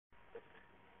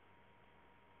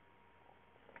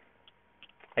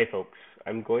Hi folks,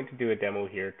 I'm going to do a demo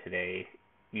here today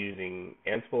using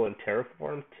Ansible and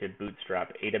Terraform to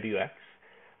bootstrap AWX,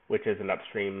 which is an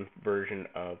upstream version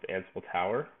of Ansible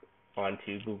Tower,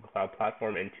 onto Google Cloud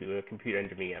Platform into a Compute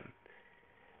Engine VM.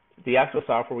 The actual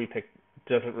software we picked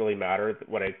doesn't really matter.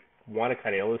 What I want to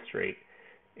kind of illustrate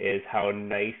is how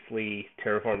nicely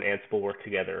Terraform and Ansible work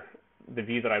together. The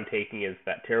view that I'm taking is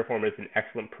that Terraform is an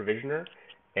excellent provisioner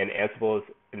and Ansible is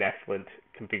an excellent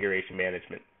configuration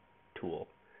management tool.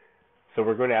 So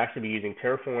we're going to actually be using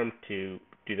Terraform to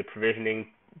do the provisioning,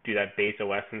 do that base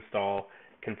OS install,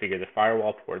 configure the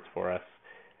firewall ports for us,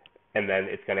 and then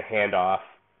it's going to hand off,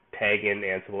 tag in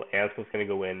Ansible. Ansible's going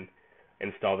to go in,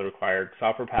 install the required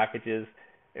software packages,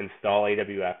 install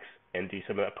AWX, and do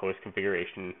some of that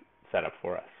post-configuration setup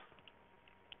for us.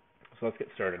 So let's get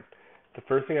started. The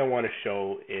first thing I want to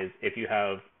show is if you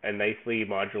have a nicely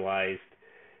modularized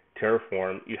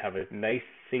Terraform, you have a nice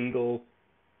single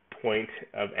point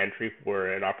of entry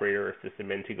for an operator or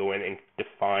sysadmin to go in and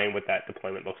define what that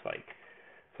deployment looks like.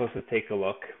 So let's just take a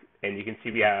look, and you can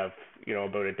see we have,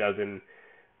 about a dozen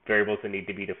variables that need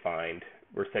to be defined.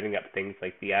 We're setting up things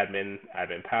like the admin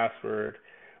password.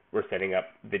 We're setting up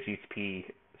the GCP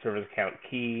service account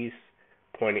keys,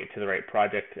 pointing it to the right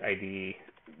project ID.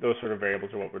 Those sort of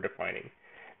variables are what we're defining.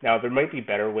 Now, there might be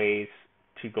better ways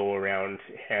to go around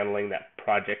handling that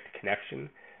project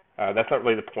connection. That's not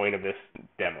really the point of this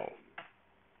demo.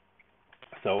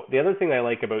 So the other thing I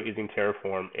like about using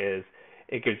Terraform is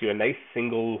it gives you a nice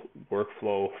single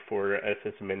workflow for a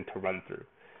sysadmin to run through.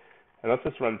 And let's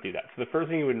just run through that. So the first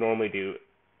thing you would normally do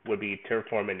would be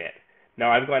Terraform init.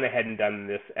 Now I've gone ahead and done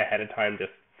this ahead of time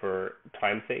just for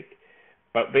time's sake.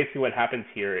 But basically what happens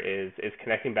here is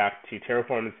connecting back to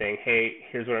Terraform and saying, hey,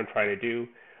 here's what I'm trying to do.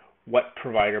 What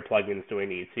provider plugins do I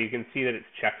need? So you can see that it's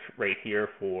checked right here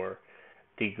for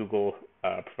the Google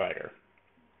provider.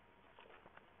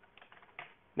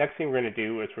 Next thing we're going to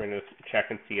do is we're going to check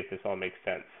and see if this all makes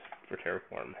sense for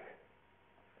Terraform.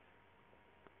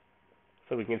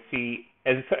 So we can see,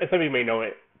 as some of you may know,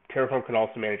 Terraform can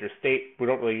also manage your state. We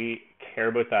don't really care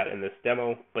about that in this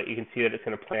demo, but you can see that it's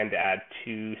going to plan to add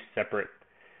two separate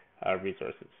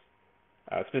resources.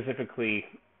 Specifically,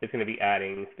 it's going to be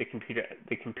adding the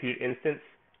compute instance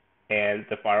and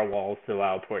the firewalls to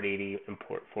allow port 80 and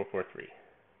port 443.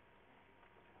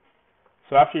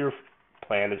 So after your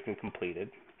plan has been completed,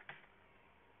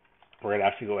 we're going to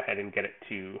actually go ahead and get it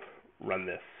to run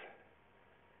this.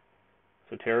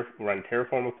 So run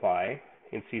Terraform apply.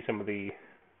 You can see some of the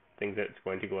things that it's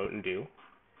going to go out and do.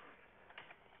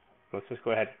 Let's just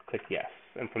go ahead and click yes.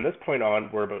 And from this point on,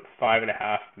 we're about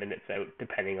 5.5 minutes out,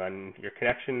 depending on your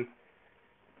connection.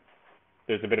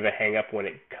 There's a bit of a hang up when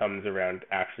it comes around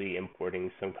actually importing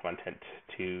some content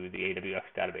to the AWX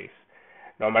database.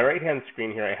 Now on my right-hand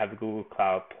screen here, I have the Google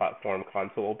Cloud Platform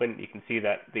console open. You can see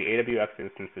that the AWX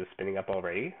instance is spinning up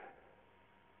already.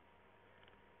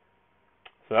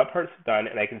 So that part's done,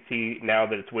 and I can see now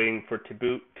that it's waiting for it to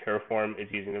boot. Terraform is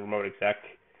using the remote exec,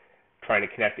 trying to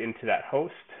connect into that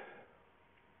host.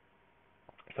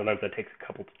 Sometimes that takes a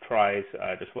couple of tries,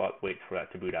 just while it waits for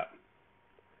that to boot up.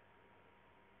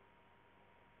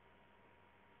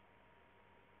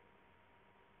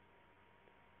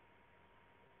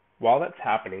 While that's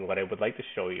happening, what I would like to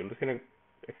show you, I'm just going to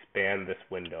expand this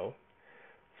window.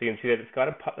 So you can see that it's got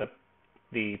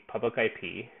the public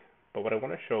IP, but what I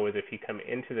want to show is if you come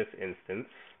into this instance,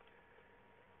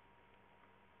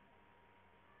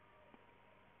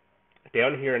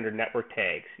 down here under network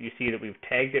tags, you see that we've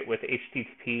tagged it with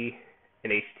HTTP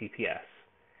and HTTPS.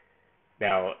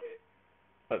 Now,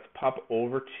 let's pop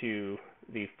over to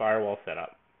the firewall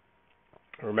setup,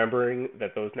 remembering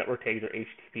that those network tags are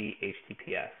HTTP,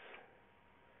 HTTPS.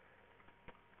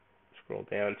 Scroll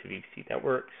down to VPC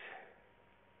networks,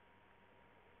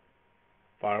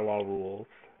 firewall rules,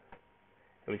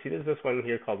 and we see there's this one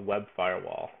here called web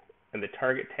firewall, and the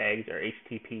target tags are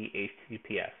HTTP,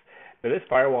 HTTPS. Now this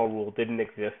firewall rule didn't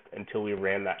exist until we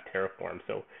ran that Terraform,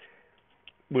 so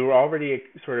we were already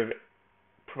sort of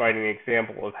providing an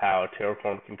example of how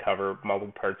Terraform can cover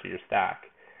multiple parts of your stack.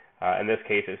 In this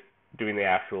case, it's doing the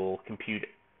actual compute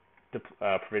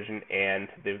provision and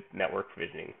the network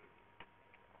provisioning.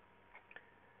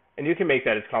 And you can make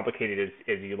that as complicated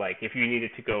as you like. If you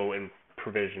needed to go and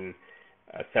provision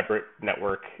a separate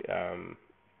network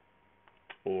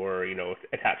or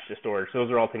attached to storage,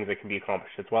 those are all things that can be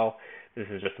accomplished as well. This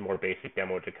is just a more basic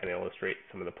demo to kind of illustrate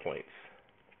some of the points.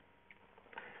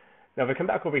 Now, if I come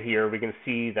back over here, we can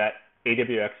see that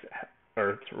AWX,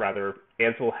 or rather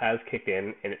Ansible, has kicked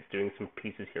in and it's doing some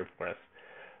pieces here for us.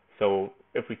 So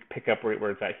if we pick up right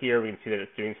where it's at here, we can see that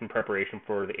it's doing some preparation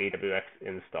for the AWX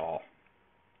install.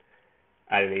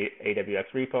 add an AWX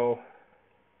repo,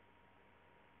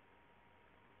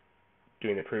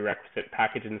 doing the prerequisite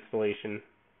package installation.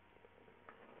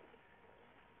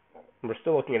 And we're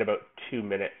still looking at about 2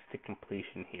 minutes to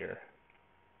completion here.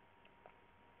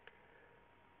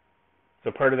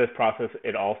 So part of this process,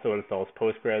 it also installs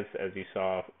Postgrads, as you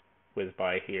saw whiz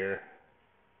by here.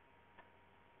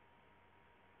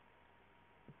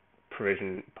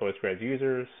 Provision Postgrads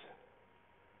users.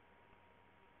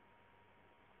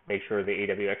 Make sure the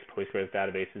AWX Postgres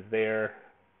database is there.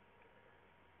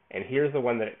 And here's the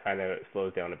one that it kind of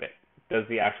slows down a bit. Does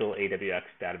the actual AWX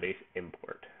database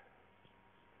import?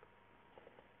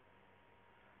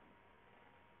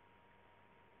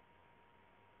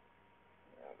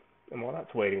 And while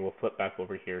that's waiting, we'll flip back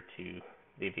over here to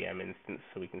the VM instance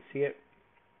so we can see it.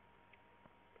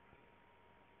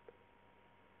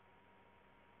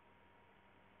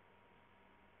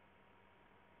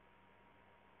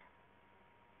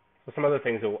 So some other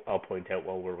things that I'll point out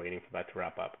while we're waiting for that to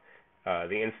wrap up.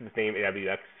 The instance name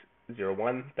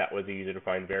AWX01, that was a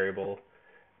user-defined variable.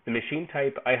 The machine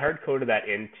type, I hard-coded that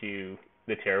into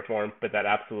the Terraform, but that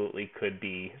absolutely could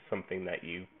be something that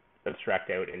you abstract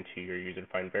out into your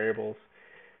user-defined variables.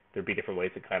 There'd be different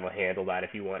ways to kind of handle that if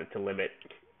you wanted to limit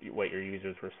what your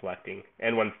users were selecting.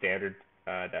 And one standard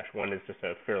 -1 is just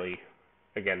a fairly,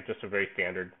 again, just a very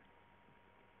standard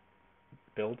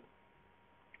build.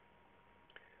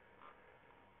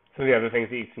 So the other things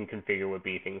that you can configure would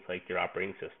be things like your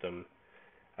operating system,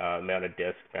 amount of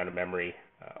disk, amount of memory.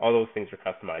 All those things are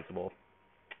customizable.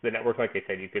 The network, like I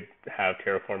said, you could have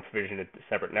Terraform provision a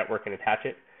separate network and attach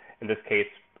it. In this case,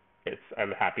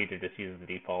 I'm happy to just use the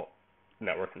default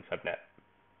network and subnet.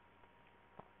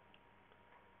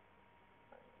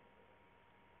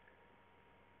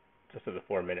 Just at the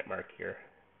 4-minute mark here.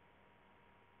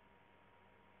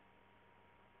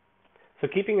 So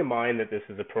keeping in mind that this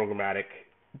is a programmatic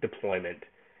deployment,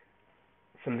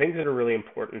 some things that are really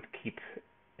important to keep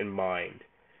in mind.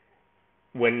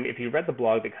 If you read the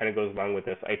blog that kind of goes along with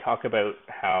this, I talk about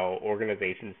how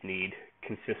organizations need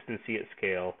consistency at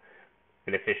scale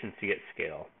and efficiency at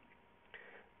scale.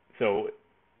 So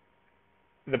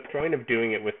the point of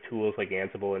doing it with tools like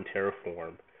Ansible and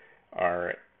Terraform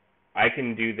are, I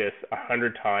can do this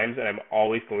 100 times and I'm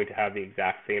always going to have the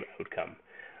exact same outcome.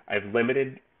 I've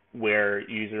limited where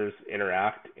users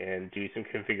interact and do some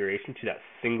configuration to that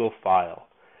single file.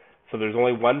 So there's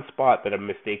only one spot that a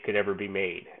mistake could ever be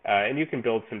made. And you can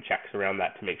build some checks around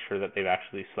that to make sure that they've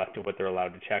actually selected what they're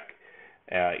allowed to check.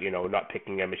 Not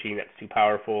picking a machine that's too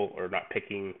powerful, or not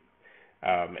picking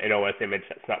an OS image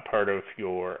that's not part of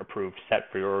your approved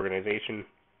set for your organization.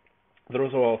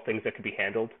 Those are all things that can be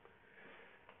handled.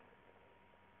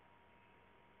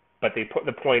 But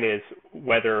the point is,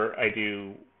 whether I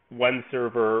do one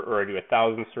server or I do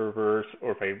 1,000 servers,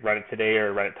 or if I run it today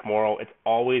or run it tomorrow, it's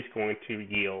always going to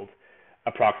yield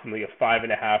approximately a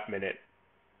 5.5-minute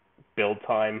build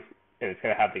time, and it's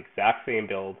going to have the exact same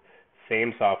build,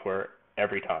 same software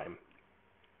every time.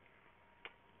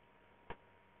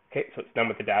 Okay, so it's done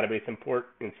with the database import.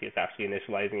 You can see it's actually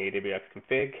initializing AWX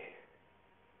config,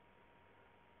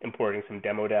 importing some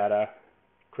demo data,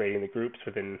 creating the groups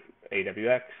within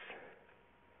AWX,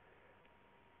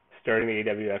 starting the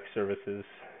AWX services,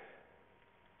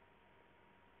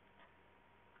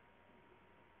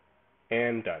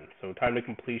 and done. So time to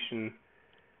completion,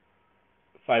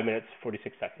 5 minutes,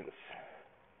 46 seconds.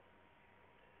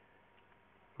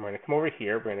 I'm going to come over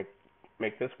here. We're going to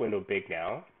make this window big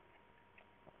now.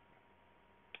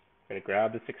 I'm going to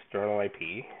grab this external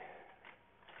IP.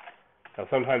 Now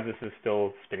sometimes this is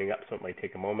still spinning up, so it might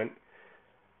take a moment.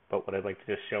 But what I'd like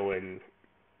to just show in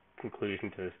conclusion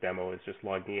to this demo is just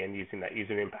logging in using that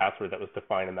username and password that was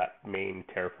defined in that main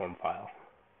Terraform file.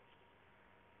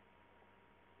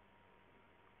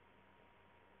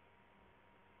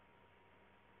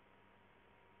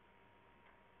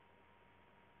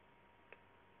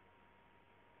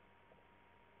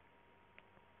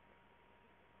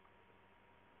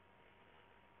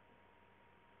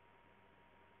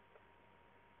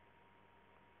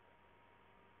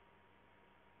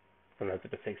 Sometimes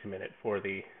it just takes a minute for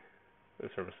the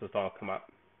services to all come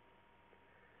up.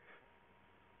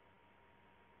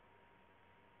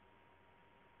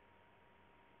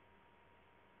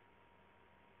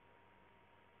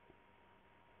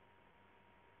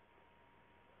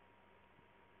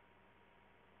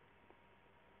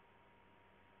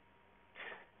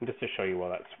 And just to show you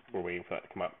while we're waiting for that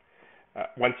to come up,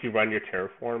 once you run your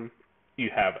Terraform, you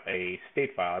have a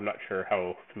state file. I'm not sure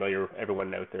how familiar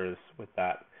everyone out there is with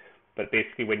that, but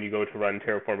basically when you go to run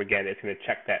Terraform again, it's going to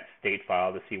check that state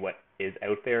file to see what is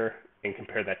out there and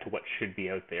compare compare that to what should be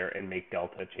out there and make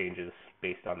delta changes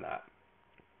based on that.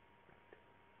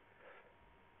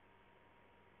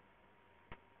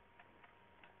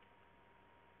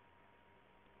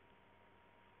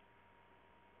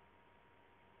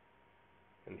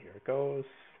 And here it goes.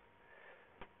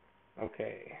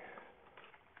 Okay.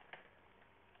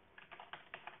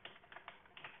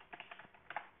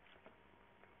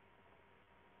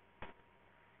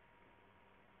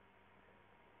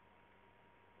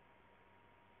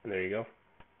 And there you go.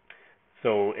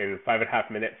 So in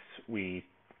 5.5 minutes, we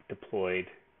deployed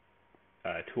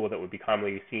a tool that would be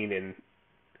commonly seen in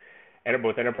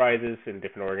both enterprises and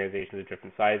different organizations of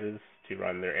different sizes to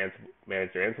run their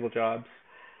manage their Ansible jobs.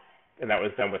 And that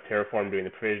was done with Terraform doing the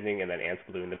provisioning and then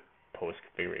Ansible doing the post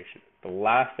configuration. The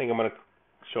last thing I'm going to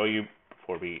show you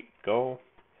before we go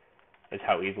is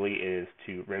how easily it is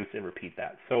to rinse and repeat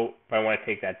that. So if I want to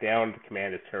take that down, the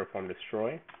command is Terraform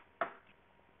destroy.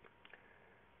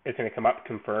 It's going to come up,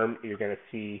 confirm. You're going to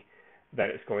see that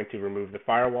it's going to remove the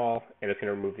firewall and it's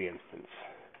going to remove the instance.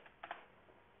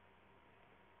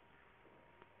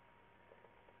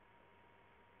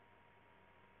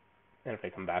 And if I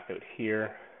come back out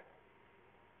here,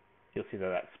 you'll see that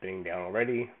that's spinning down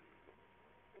already.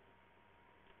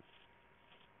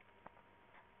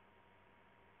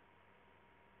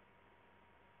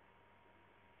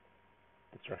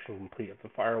 Destruction complete of the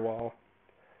firewall.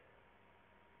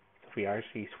 So if we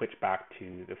actually switch back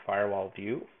to the firewall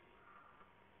view,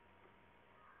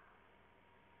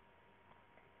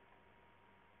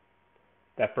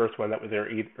 that first one that was there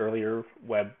earlier,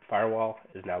 web firewall,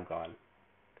 is now gone.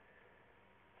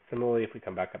 Similarly, if we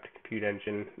come back up to Compute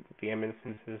Engine, VM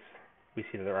instances, we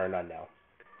see that there are none now.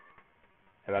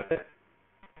 And that's it.